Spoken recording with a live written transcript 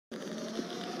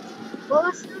well,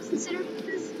 let's consider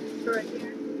this right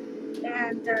here.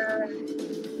 And,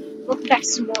 welcome back to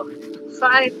some more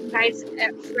Five Nights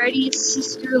at Freddy's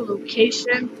sister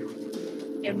location.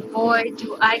 And boy,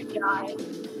 do I die.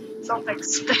 Something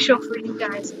special for you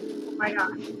guys. Oh my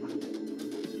god.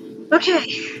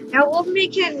 Okay, now we'll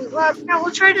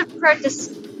try to practice,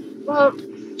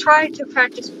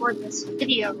 for this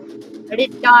video. I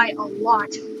did die a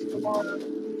lot tomorrow.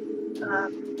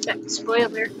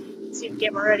 Spoiler, seen the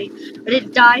game already. I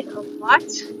did die a lot.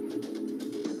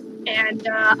 And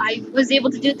I was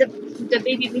able to do the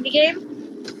baby minigame.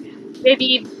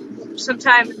 Maybe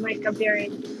sometime in like a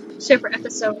very separate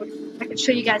episode, I can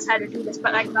show you guys how to do this.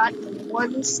 But I got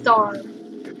 1 star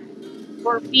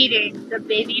for beating the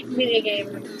baby minigame,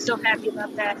 and I'm so happy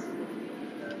about that.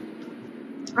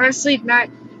 Honestly, not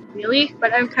really,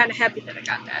 but I'm kind of happy that I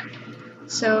got that.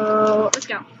 So let's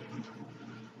go.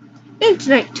 And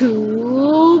tonight,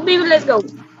 too, baby, let's go.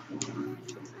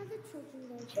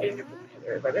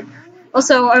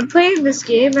 Also, I'm playing this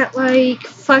game at like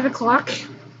 5 o'clock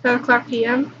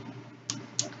p.m.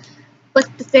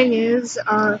 But the thing is,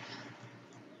 I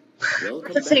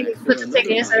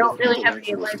don't really have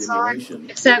any lights on,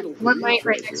 except one light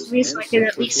right next to me, so I can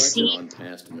at least see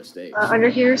under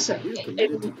here, so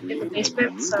in the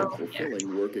basement. So yeah.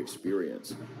 Work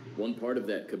experience. One part of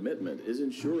that commitment is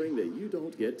ensuring that you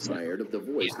don't get tired of the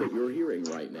voice that you're hearing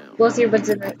right now. Both earbuds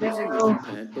in right Using the now.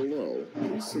 keypad below,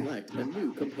 please select a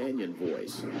new companion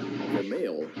voice. For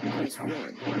male, press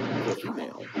 1. For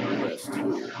female, press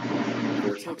 2.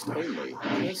 For text only,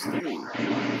 press 3.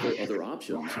 For other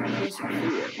options, press 4.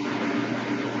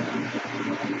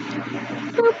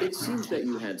 It seems that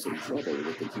you had some trouble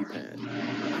with the keypad.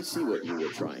 I see what you were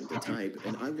trying to type,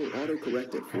 and I will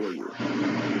auto-correct it for you.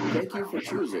 Thank you for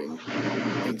choosing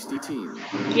Angsty Team.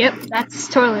 Yep, that's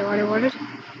totally what I wanted.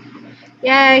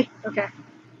 Yay! Okay.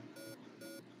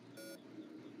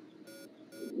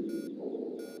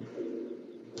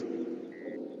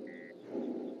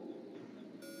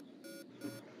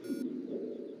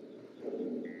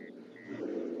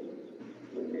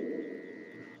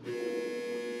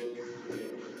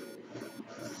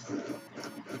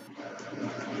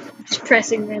 Just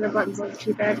pressing random buttons on the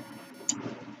keypad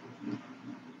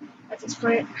at this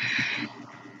point.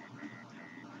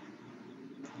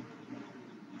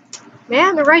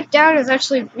 Man, the write down is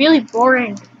actually really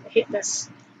boring. I hate this.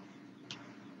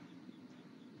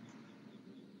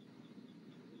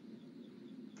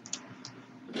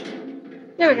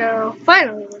 There we go.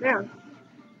 Finally, we're down.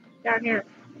 Down here.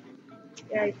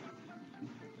 Yay.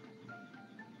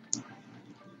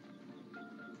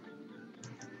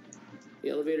 The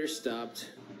elevator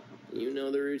stopped. You know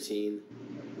the routine.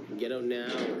 Get out now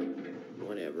or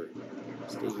whatever.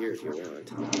 Stay here if you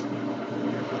want.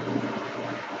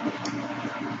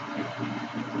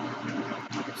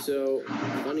 So,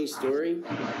 funny story.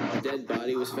 A dead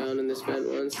body was found in this vent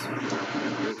once.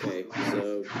 Okay,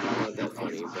 so not that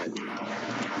funny, but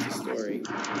it's a story.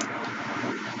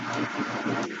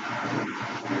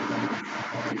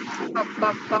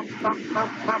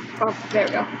 There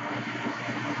we go.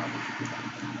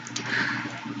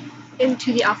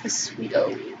 Into the office we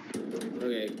go.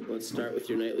 Okay, let's start with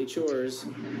your nightly chores.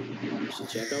 You should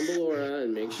check on Ballora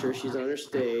and make sure she's on her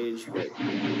stage, but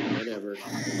whatever.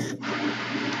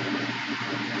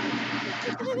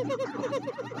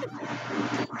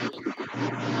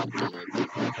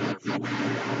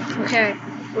 Okay,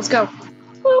 let's go.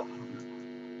 Boop.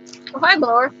 Oh, hi,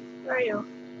 Blower. Where are you?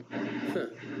 Huh.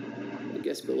 I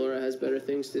guess Ballora has better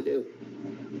things to do.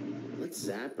 Let's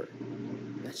zap her.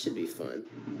 That should be fun.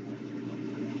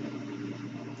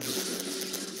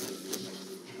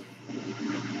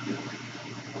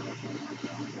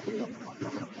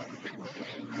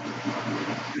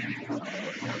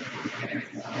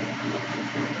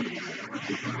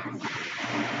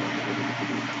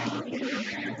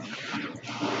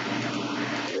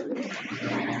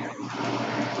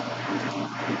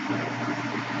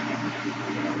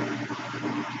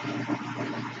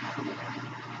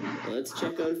 Let's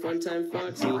check on Funtime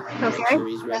Foxy. Make sure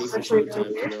he's ready for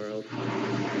showtime tomorrow.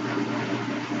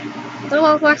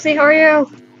 Hello, Foxy. How are you?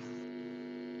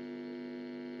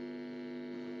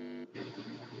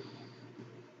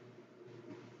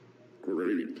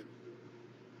 Great.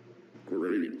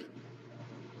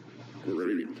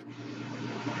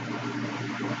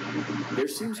 There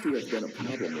seems to have been a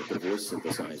problem with the voice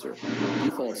synthesizer.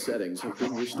 Default settings have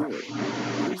been restored.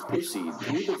 Please proceed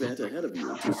through the vent ahead of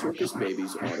you to Circus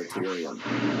Baby's auditorium.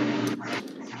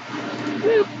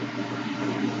 Boop.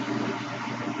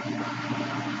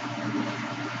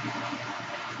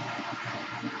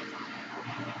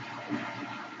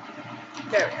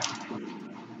 There we go.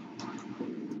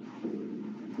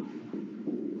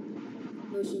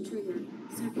 Motion trigger.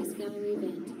 Circus gallery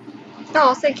vent.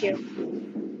 Oh, thank you.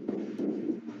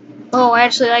 Oh, I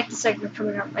actually like the segment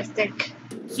coming up, I think.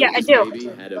 Yeah, I Circus do.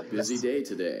 Baby had a busy day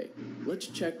today. Let's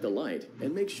check the light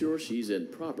and make sure she's in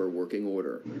proper working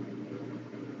order.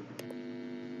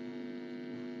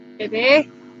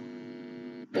 Baby.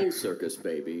 Oh, Circus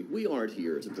Baby, we aren't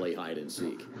here to play hide and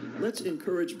seek. Let's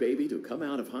encourage Baby to come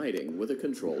out of hiding with a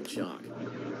controlled shock.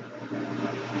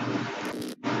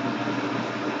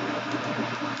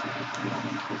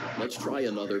 Let's try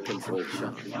another controlled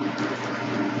shock.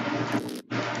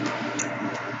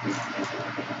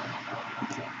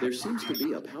 There seems to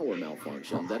be a power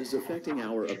malfunction that is affecting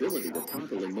our ability to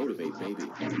properly motivate Baby.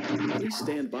 Please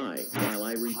stand by while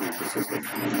I reboot the system.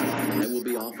 I will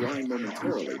be offline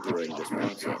momentarily during this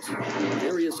process.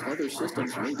 Various other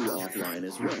systems may be offline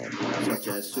as well, such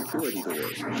as security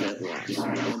doors, vent locks,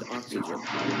 and oxygen.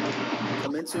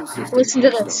 Commencing system Listen to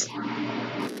restart. this.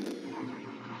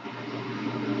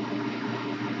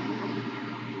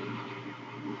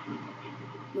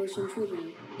 Motion trigger.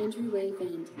 Entryway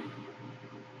vent.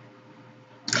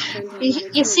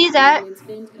 You see that? Maintenance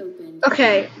vent opened.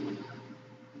 Okay.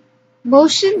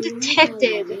 Motion Balloon gallery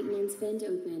detected maintenance vent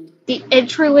opened. the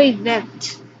entryway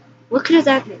vent. What could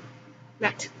that mean?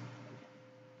 Vent.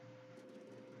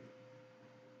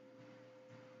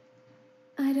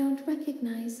 I don't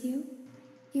recognize you.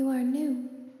 You are new.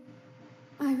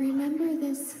 I remember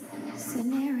this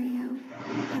scenario,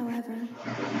 however.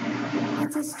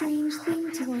 It's a strange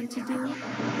thing to want to do,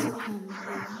 to come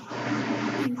here.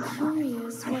 I'm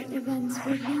curious what events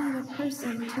would lead a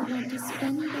person to want to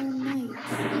spend their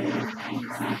nights in a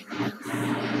place like this.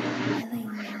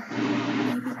 Elena,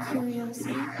 maybe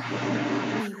curiosity,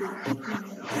 maybe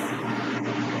ignorance.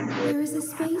 There is a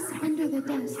space under the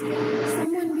desk.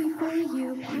 Someone before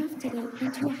you crafted it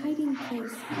into a hiding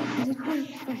place, and it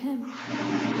worked for him.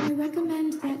 I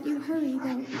recommend that you hurry,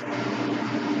 though.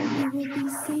 You will be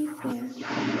safe there.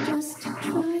 Just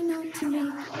try not to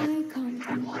make eye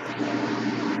contact.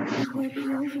 It will be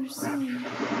over soon.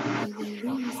 You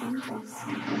will lose interest.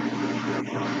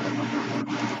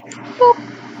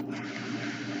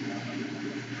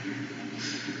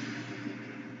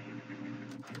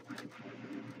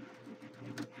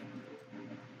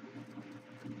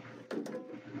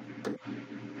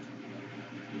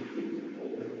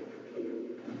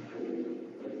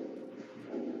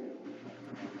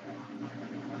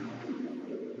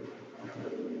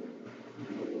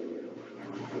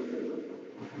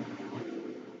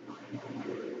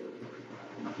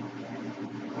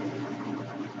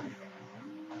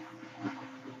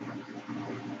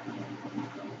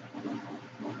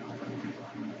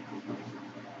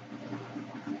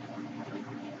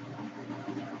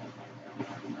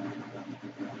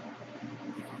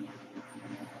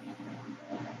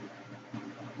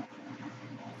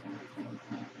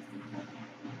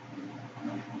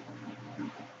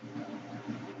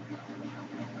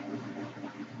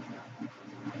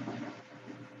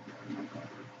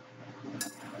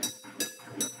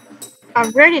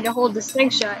 I'm ready to hold this thing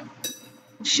shut.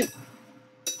 Shoot.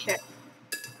 Okay.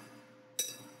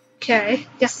 Okay.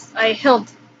 Yes, I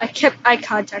kept eye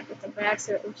contact with them by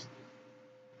accident. Oops.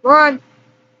 Come on.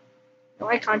 No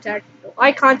eye contact. No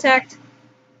eye contact.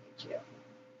 Thank you.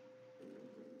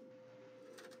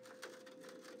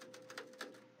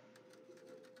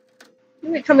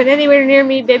 You ain't coming anywhere near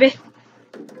me, baby.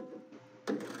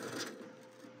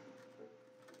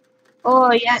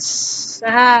 Oh, yes.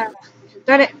 Ah. You've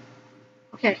done it.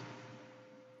 Okay.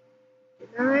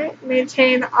 Alright.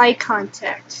 Maintain eye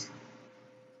contact.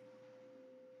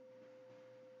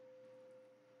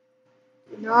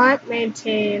 Do not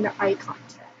maintain eye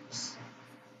contact.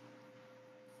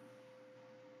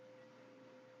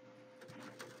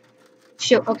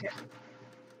 Shoot, okay.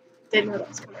 Didn't know that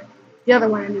was coming. The other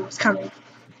one I knew was coming.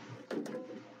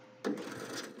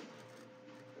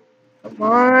 Come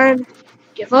on.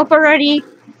 Give up already.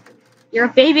 You're a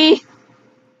baby.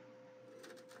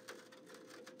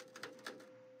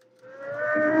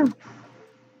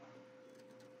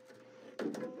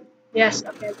 Yes,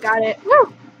 okay, got it.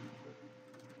 Woo!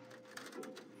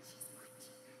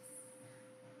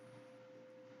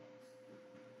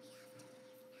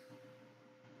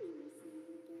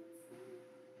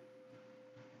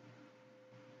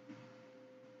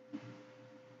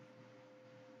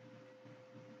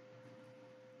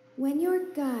 When your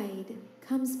guide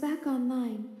comes back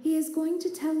online, he is going to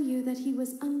tell you that he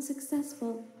was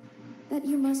unsuccessful, that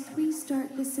you must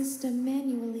restart the system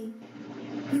manually.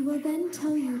 He will then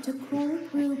tell you to crawl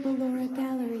through Ballora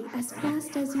Gallery as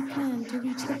fast as you can to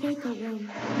reach the breaker room.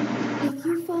 If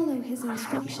you follow him, his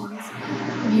instructions,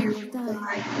 you will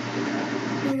die.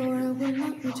 Ballora will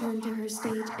not return to her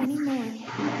stage anymore.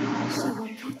 She will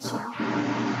catch you.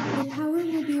 Your power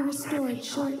will be restored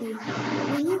shortly.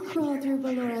 When you crawl through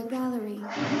Ballora Gallery,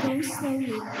 go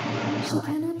slowly. She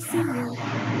cannot see you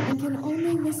and can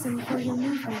only listen for your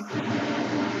movement.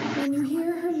 When you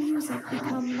hear her music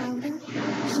become louder,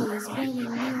 she is very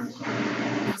near,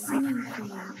 listening for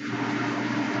you.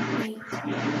 Wait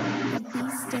and be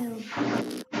still.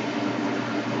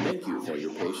 Thank you for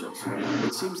your patience.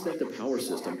 It seems that the power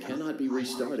system cannot be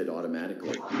restarted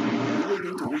automatically. You will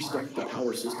need to restart the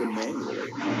power system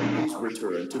manually. Please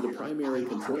return to the primary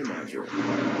control module.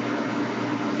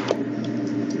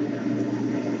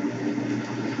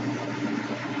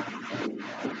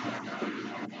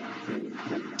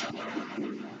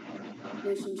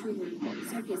 Motion trigger.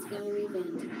 Circus gallery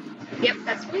vent. Yep,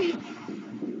 that's me.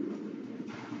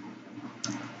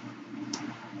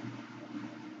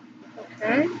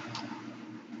 Okay.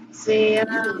 See, You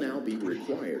will now be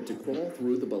required to crawl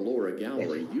through the Ballora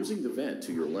Gallery using the vent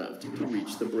to your left to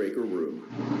reach the breaker room.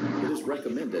 It is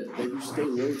recommended that you stay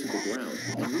low to the ground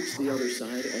and reach the other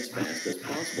side as fast as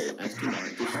possible as to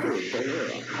not disturb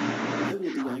Ballora. I will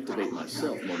deactivate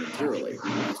myself momentarily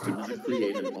as to not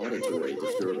create an auditory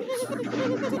disturbance.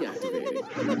 Deactivating.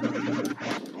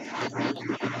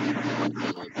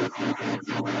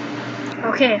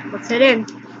 okay, let's head in.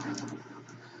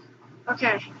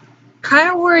 Okay. Kind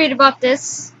of worried about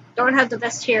this. Don't have the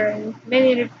best hearing.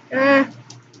 Maybe, Ballora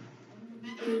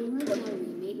gallery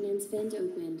maintenance vent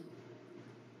opened.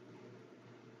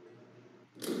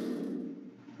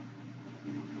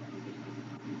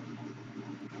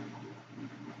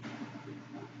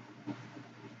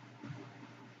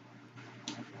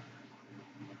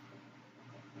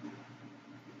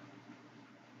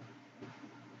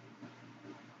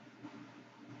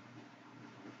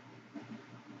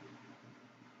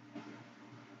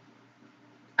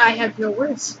 I have no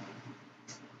words.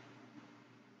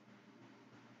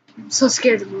 I'm so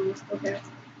scared to move. Okay.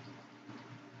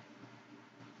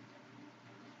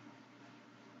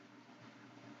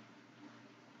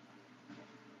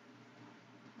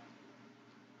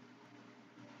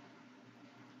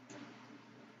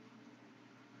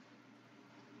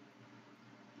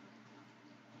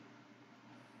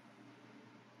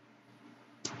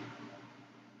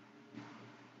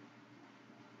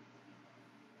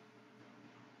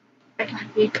 I gotta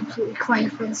be completely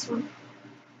quiet for this one.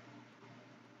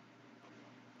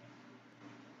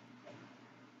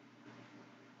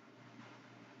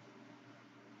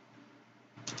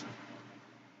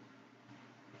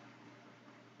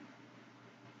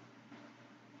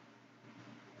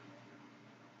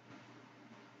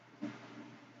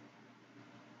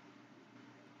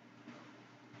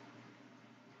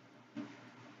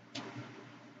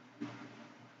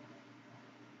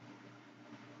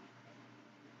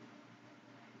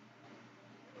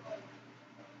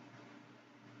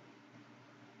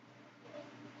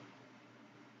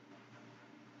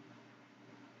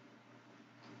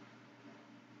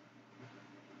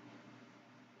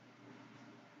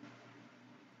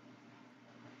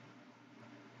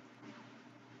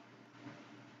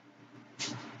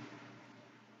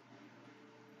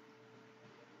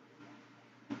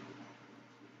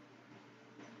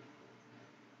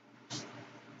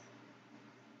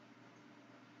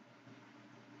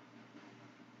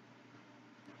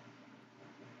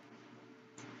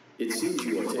 It seems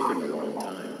you are taking a long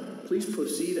time. Please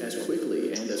proceed as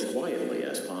quickly and as quietly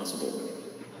as possible.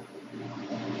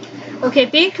 Okay,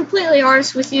 being completely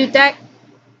honest with you, that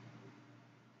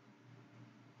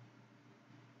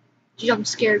jump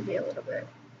scared me a little bit.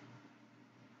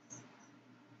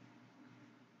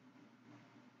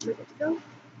 Where did it go?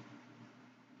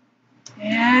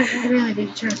 Yeah, I really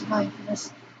need to turn the volume for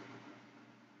this.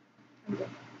 I'm good.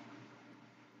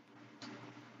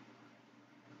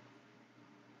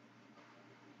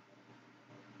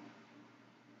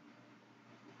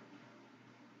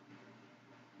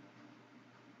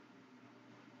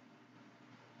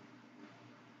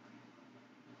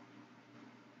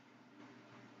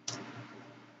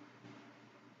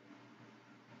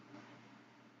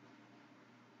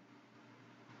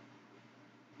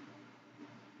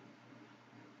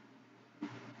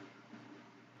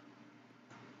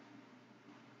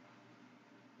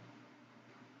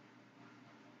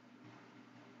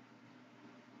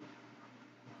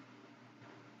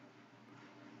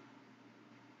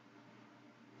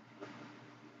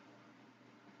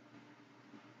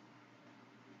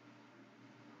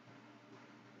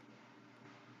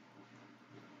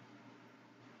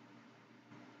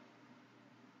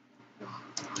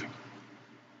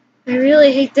 I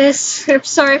really hate this. I'm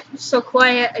sorry if I'm so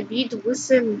quiet. I need to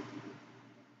listen.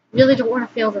 Really don't want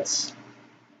to fail this.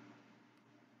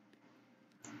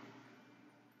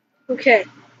 Okay.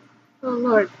 Oh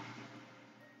lord.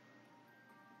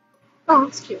 Oh,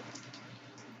 that's cute.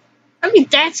 I mean,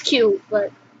 that's cute,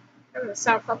 but I'm gonna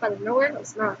sound pop out of nowhere. No,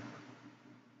 it's not.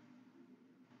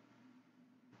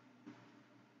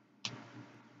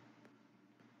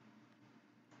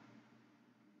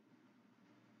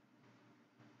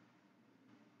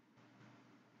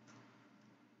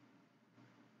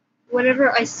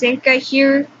 Whenever I think I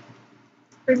hear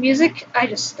her music, I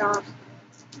just stop.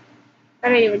 I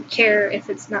don't even care if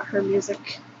it's not her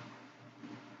music.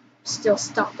 Still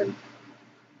stopping.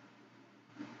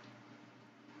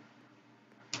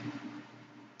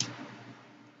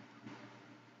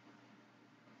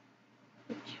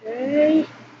 Okay.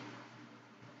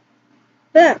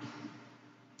 Then.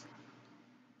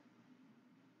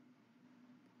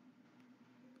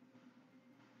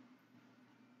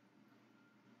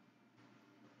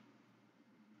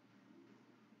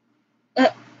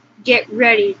 Get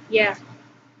ready. Yeah.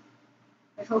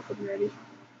 I hope I'm ready.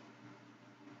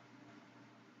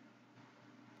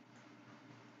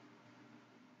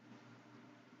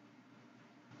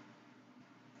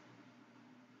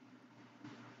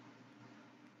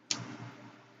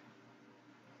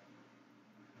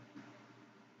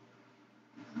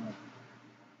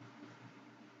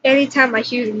 Anytime I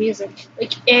hear the music,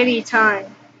 like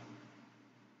anytime,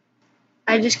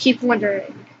 I just keep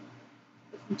wondering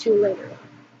until later.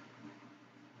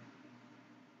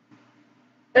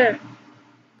 Ugh.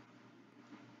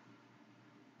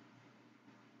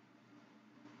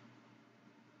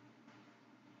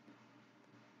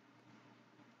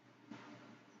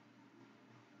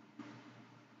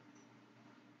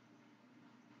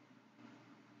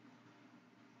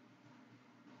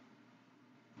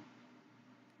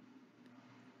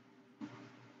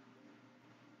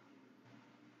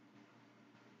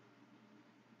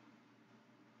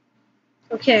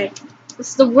 Okay,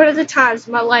 this is the one of the times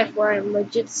in my life where I'm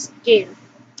legit scared.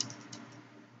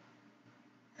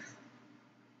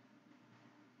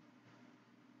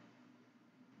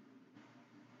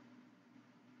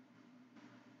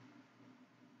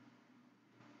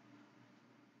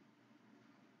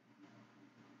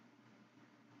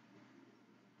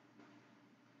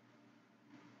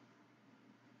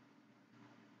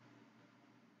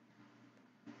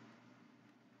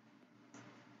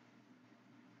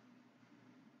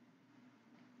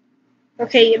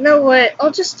 Okay, you know what?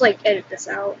 I'll just like edit this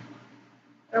out.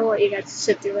 I don't want you guys to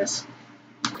sit through this.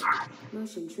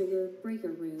 Motion trigger breaker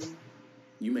room.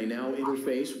 You may now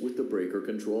interface with the breaker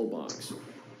control box.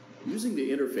 Using the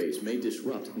interface may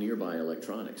disrupt nearby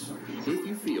electronics. If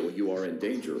you feel you are in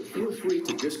danger, feel free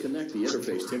to disconnect the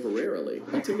interface temporarily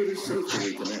until it is safe to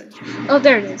reconnect. Oh,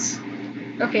 there it is.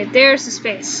 Okay, there's the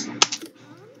space. Calm down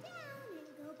and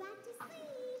go back to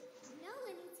sleep. No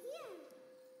one is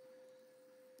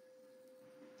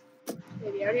here.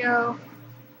 Maybe audio.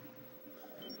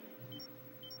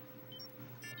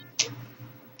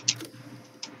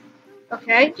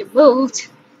 Okay, you moved.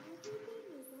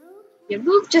 You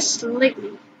moved just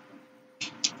slightly.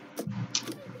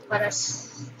 But I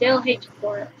still hate you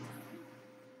for it.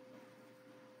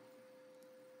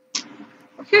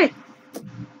 Okay.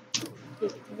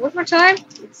 One more time.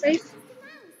 It's safe.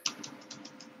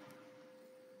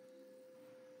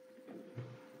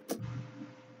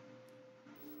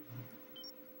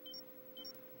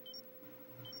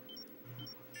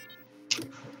 No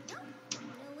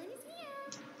one is here.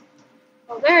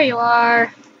 Oh, there you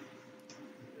are.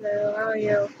 Hello, how are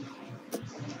you?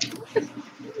 Let's go back to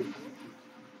our stage.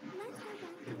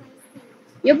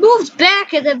 You moved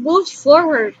back and then moved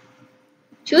forward.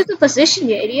 Choose the position,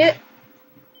 you idiot.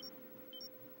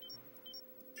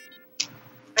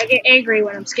 I get angry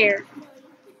when I'm scared.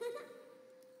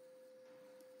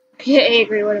 I get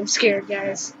angry when I'm scared,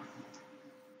 guys.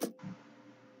 Calm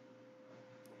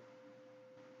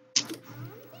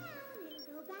down and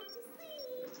go back to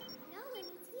sleep. No one is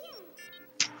here.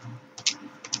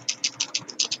 Go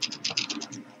back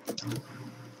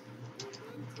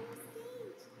to your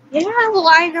stage. Yeah, well,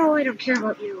 I know I don't care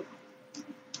about you.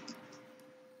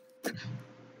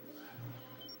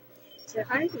 Say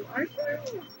hi to Arthur.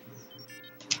 Everything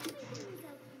is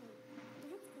okay.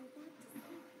 Let's go back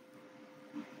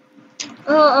to sleep.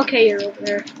 Oh, okay, you're over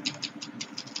there. Calm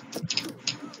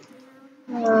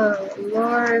down. Oh,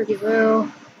 Lord, you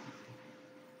will.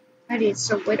 I need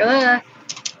some way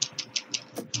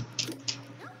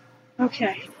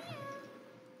Okay.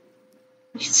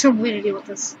 I need some way to deal with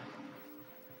this.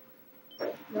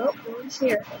 Nope, no one's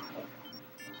here.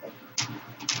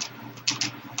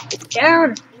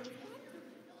 down.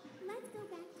 Let's go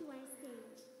back to our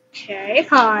stage. Okay,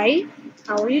 hi.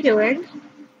 How are you doing? You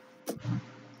must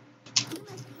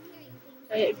be hearing things.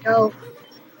 There you go.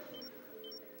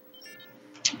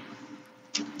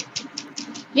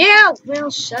 Yeah, well,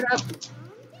 shut up.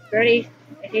 Ready?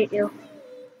 I hate you.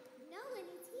 No one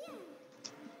is here.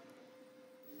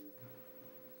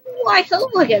 Why,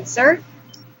 hello again, sir. Go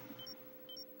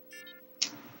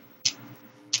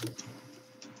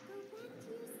back to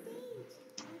your stage.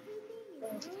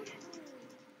 Everything is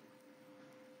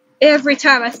okay. Every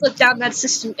time I flip down that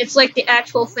system, it's like the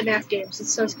actual FNAF games.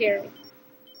 It's so scary.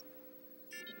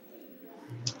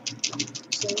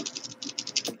 So, I think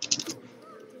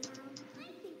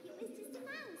it was just a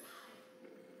mouse.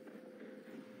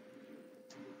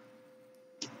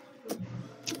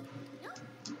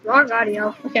 wrong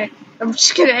audio. Okay, I'm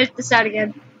just gonna edit this out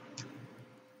again.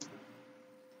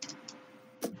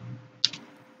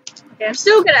 Okay, I'm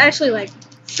still gonna actually, like,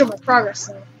 show my progress,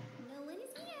 though. No one is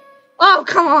here. Oh,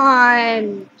 come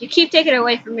on! You keep taking it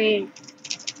away from me.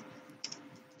 It's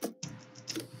bedtime.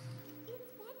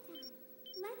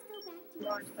 Let's go back to Come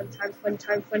our on, stage. fun time, fun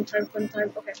time, fun time, fun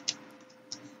time. Okay.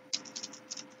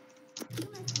 You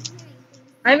must be hearing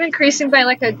things. I'm increasing by,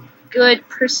 like, a good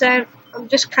 %. I'm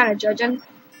just kind of judging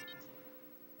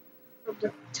of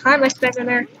the time I spend in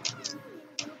there. Calm down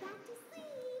and go back to sleep.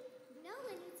 No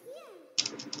one is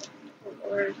here. Oh,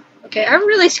 Lord. Okay, I'm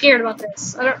really scared about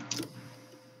this. I don't. Go back to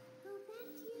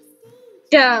your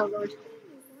stage. Yeah, Lord. Everything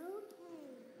is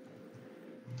okay.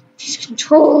 These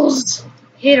controls.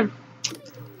 I hate them. Everything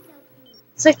is okay.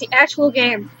 It's like the actual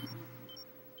game.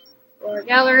 Or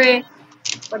gallery.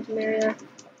 Bunch area.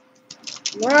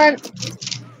 Come on. Calm down.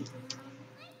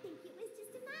 I think it was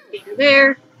just a mouse. Get you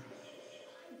there.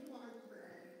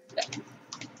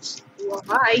 Well,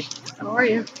 hi. How are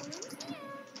you? No one is here.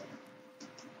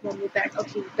 Well, move back.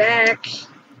 Okay, you're back.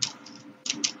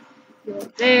 You're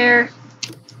there. It's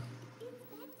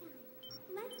bedtime.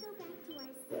 Let's go back to our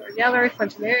stage. Or gallery.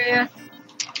 Bunch area.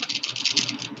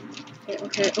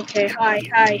 Okay.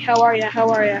 Hi. How are ya?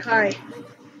 Hi.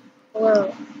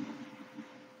 Hello.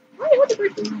 Why what the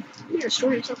break room? You need a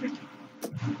story or something?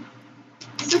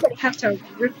 Did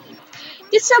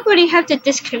somebody have to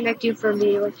disconnect you from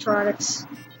the electronics?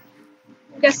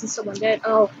 I'm guessing someone did.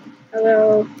 Oh,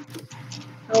 hello.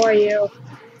 How are you?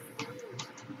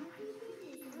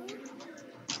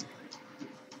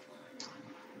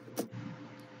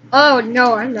 Oh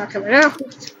no, I'm not coming out.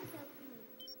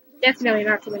 Definitely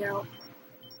not coming out.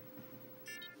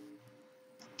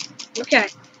 Okay.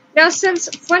 Now, since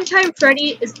Funtime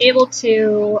Freddy is able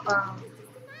to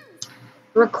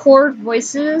record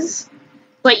voices,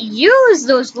 but use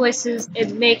those voices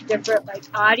and make different like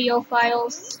audio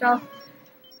files and stuff,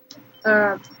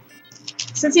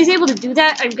 since he's able to do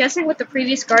that, I'm guessing with the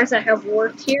previous guards that have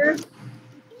worked here,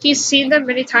 he's seen them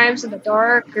many times in the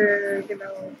dark, or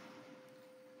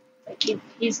like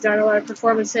he's done a lot of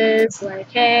performances, like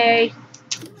hey,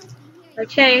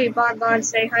 Bon,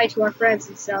 say hi to our friends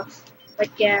and stuff,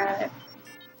 like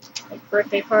like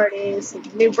birthday parties,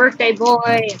 like new birthday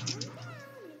boy,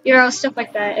 and, stuff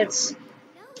like that. It's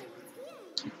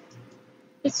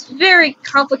very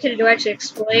complicated to actually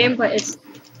explain, but it's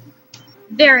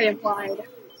very implied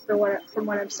from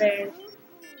what I'm saying.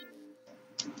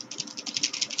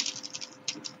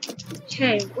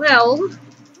 Okay, well,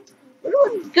 we're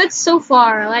doing good so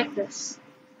far. I like this.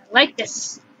 I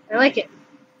like it.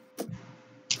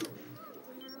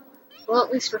 Well,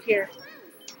 at least we're here.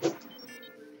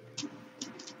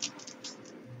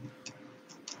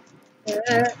 No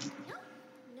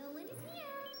one is here.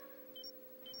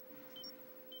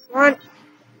 Come on.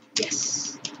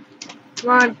 Yes. Come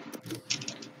on.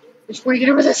 Just want to get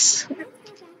over this.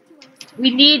 We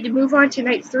need to move on to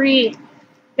night 3.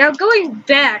 Now, going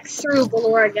back through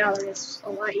Ballora Gallery is a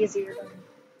lot easier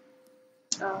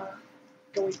than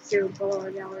going through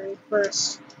Ballora Gallery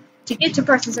first to get to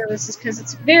parts and services, because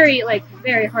it's very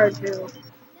hard to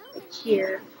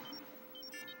hear.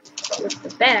 But with the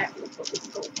back,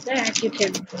 you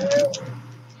can.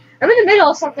 I'm in the middle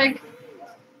of something.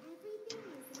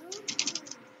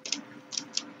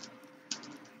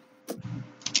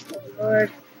 Oh,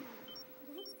 Lord.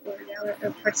 Ballora Gallery,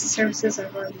 parts and services.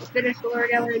 I've already finished Ballora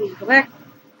Gallery. Need to go back.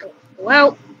 Go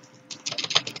out.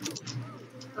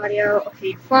 Audio. Okay,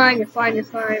 you're fine. Parts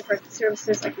and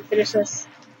services. I can finish this.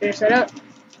 Finish that up.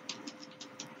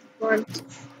 Come on.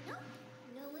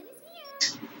 No one is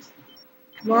here.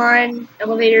 Come on.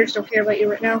 Elevators. Don't care about you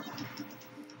right now.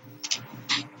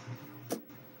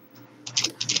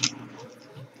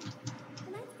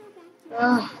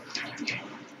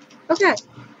 Okay.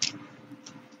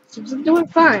 Seems I'm doing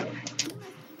fine.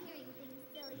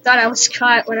 thought I was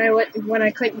caught when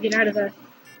I couldn't get out of the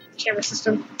camera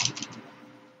system.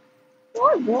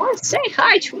 More, say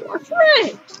hi to our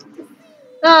friend.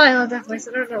 Oh, I love that voice.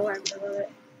 I don't know why I'm gonna love it.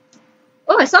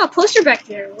 Oh, I saw a poster back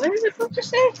there. What does the poster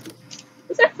say?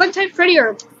 Is that Funtime Freddy or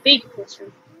a baby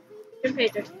poster? Didn't pay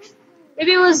attention.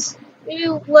 Maybe it was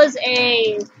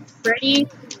a Freddy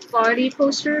body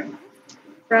poster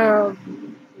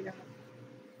from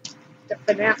the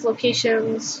FNAF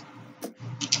locations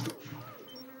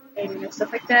and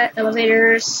stuff like that.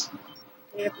 Elevators.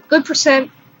 Good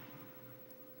percent.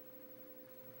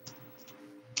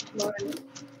 Come on.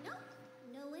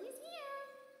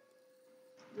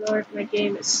 Lord, my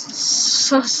game is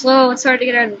so slow. It's hard to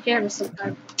get out of the camera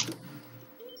sometimes.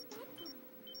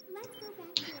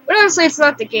 But honestly, it's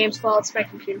not the game's fault. It's my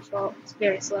computer's fault. It's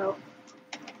very slow.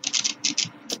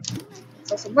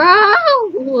 It's also wow!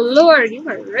 Oh, Lord, you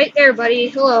are right there, buddy.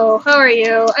 Hello, how are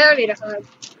you? I don't need a hug.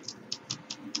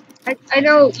 I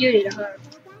know you need a hug,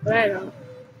 but I don't.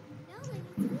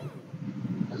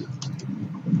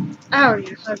 I don't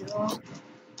need a hug at all.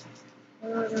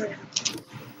 No.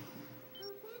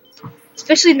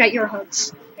 Especially not your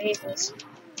hugs. I hate those.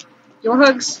 Your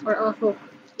hugs are awful.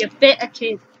 You bit a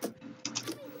kid.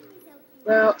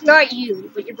 Well, not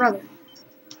you, but your brother.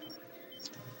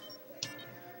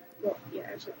 Well, yeah,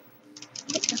 actually.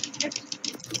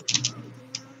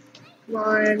 Come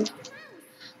on.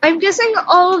 I'm guessing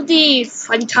all of the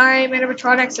Funtime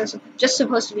animatronics are just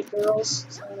supposed to be girls,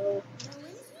 so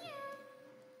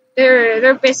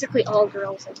they're basically all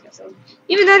girls, I'm guessing.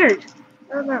 Even Ennard.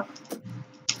 I don't know.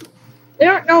 They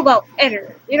don't know about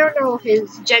Ennard. They don't know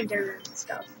his gender and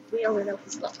stuff. We only know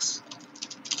his looks.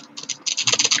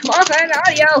 Come on, man,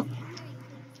 audio!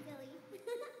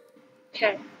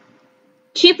 Okay.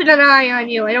 Keeping an eye on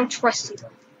you. I don't trust you.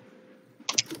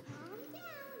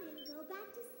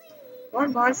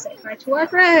 Come on, say hi to our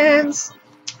friends.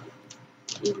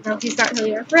 Even though he's not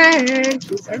really our friend,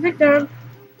 he's our victim.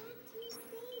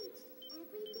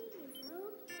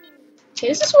 Okay,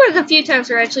 this is one of the few times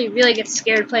where I actually really get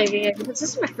scared playing a game, because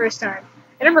this is my first time,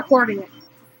 and I'm recording it.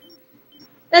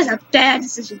 That is a bad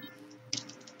decision.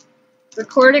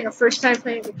 Recording a first time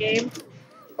playing a game,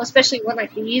 especially one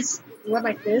like these, one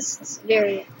like this, it's a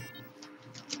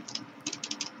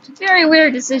very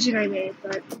weird decision I made,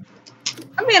 but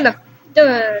I mean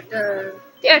the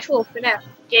actual FNAF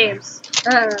games.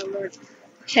 Oh Lord.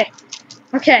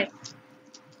 Okay.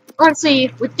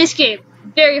 Honestly, with this game,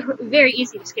 very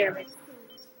easy to scare me.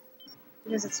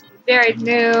 Because it's very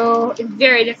new and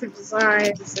very different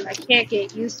designs, and I can't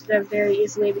get used to them very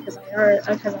easily because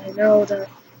I know the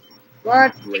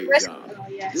what. Great job. Oh,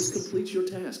 yes. This completes your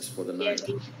tasks for the night.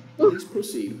 Yeah. Please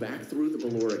proceed back through the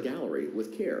Ballora Gallery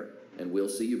with care, and we'll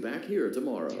see you back here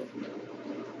tomorrow.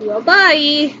 Well,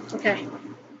 bye. Okay.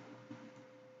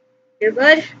 Here,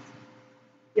 bud.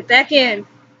 Get back in.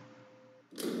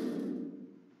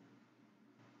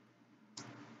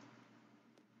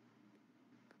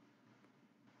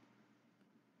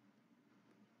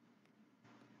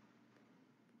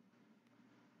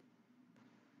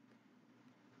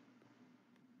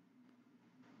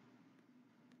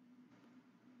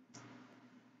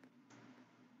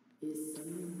 Is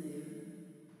someone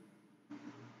there?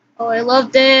 Oh, I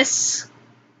love this.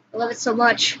 I love it so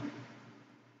much.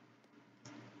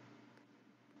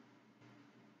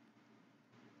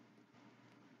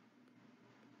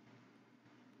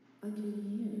 I can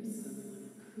hear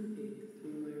someone creeping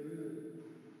through my room.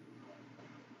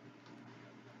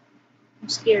 I'm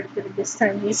scared for this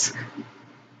time, please.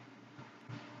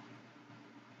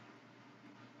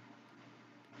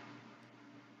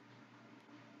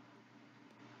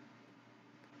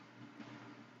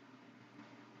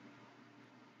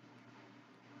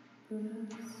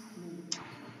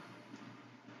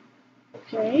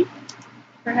 Okay.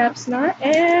 Perhaps not.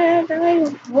 And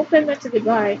I'm hoping that's a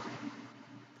goodbye.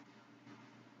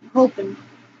 I'm hoping.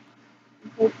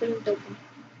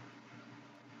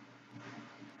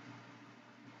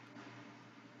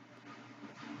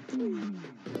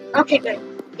 Okay, good.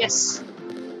 Yes.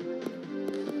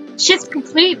 Shit's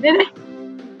complete, baby. I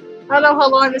don't know how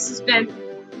long this has been,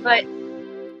 but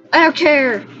I don't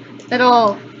care at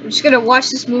all. I'm just gonna watch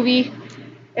this movie,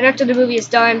 and after the movie is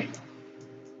done,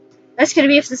 that's gonna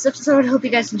be it for this episode. I hope you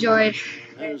guys enjoyed.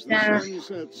 As the And, sun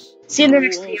sets, see you in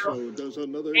the so next video. also does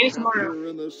another Maybe tomorrow. chapter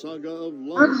in the saga of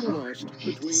love Oh, lost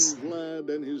between Vlad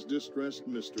and his distressed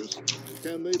mistress.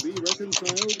 Can they be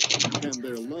reconciled? Can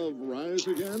their love rise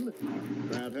again?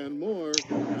 That and more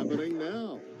happening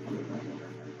now.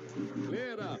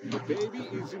 Clear up. baby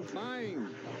isn't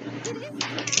mine. It is,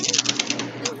 Dad.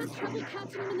 They had trouble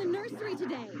catching him in the nursery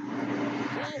today. So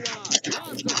what?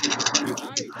 Lots of kids get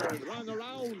hyper and run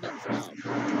around and stuff.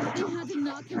 They had to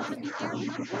knock him out of the air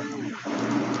with a broom.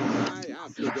 I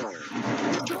have to go.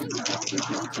 You're going to death with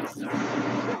paychecks, you said.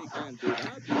 They can't do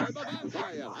that. I'm a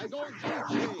vampire. I don't take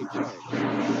paychecks.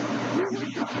 You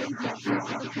work the graveyard shift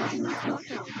at the Flying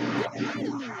Taco. Get rid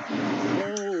of me.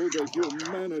 Oh, the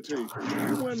humanity.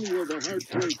 When will the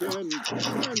heartbreak end?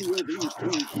 When will these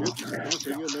two ships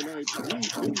passing in the night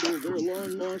rekindle their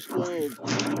long-lost love?